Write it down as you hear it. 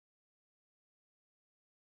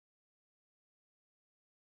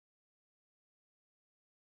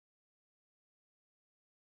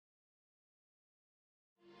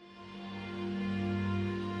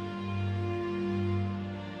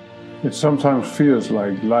It sometimes feels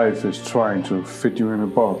like life is trying to fit you in a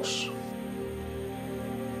box.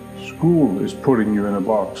 School is putting you in a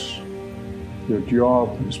box. Your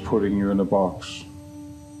job is putting you in a box.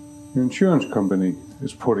 Your insurance company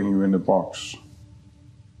is putting you in a box.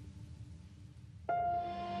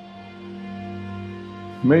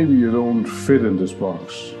 Maybe you don't fit in this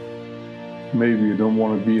box. Maybe you don't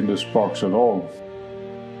want to be in this box at all.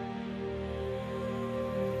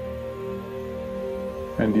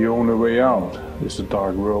 And the only way out is the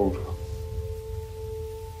dark road.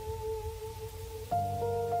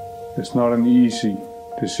 It's not an easy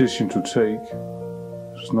decision to take.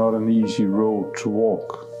 It's not an easy road to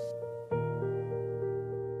walk.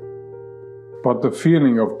 But the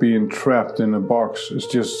feeling of being trapped in a box is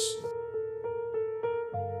just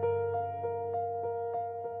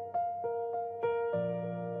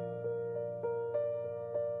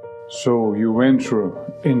so you venture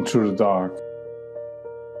into the dark.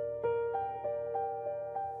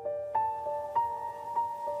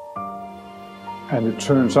 And it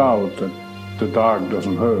turns out that the dark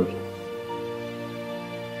doesn't hurt.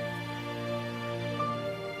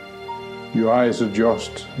 Your eyes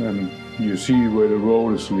adjust and you see where the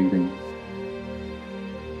road is leading.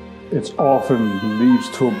 It often leads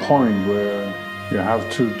to a point where you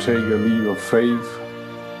have to take a leap of faith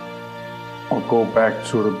or go back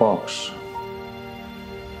to the box.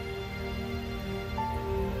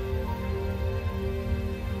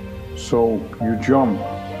 So you jump.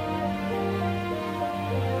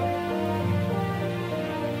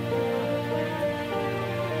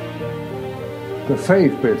 The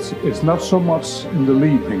faith bit is not so much in the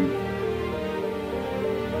leaping.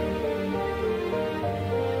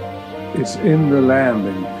 It's in the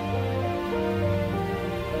landing.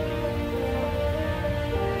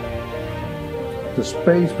 The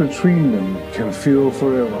space between them can feel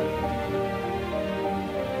forever.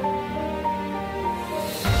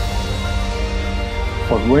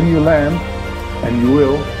 But when you land, and you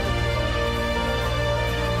will,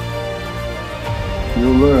 you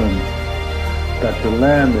learn that the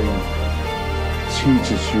landing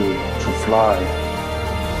teaches you to fly.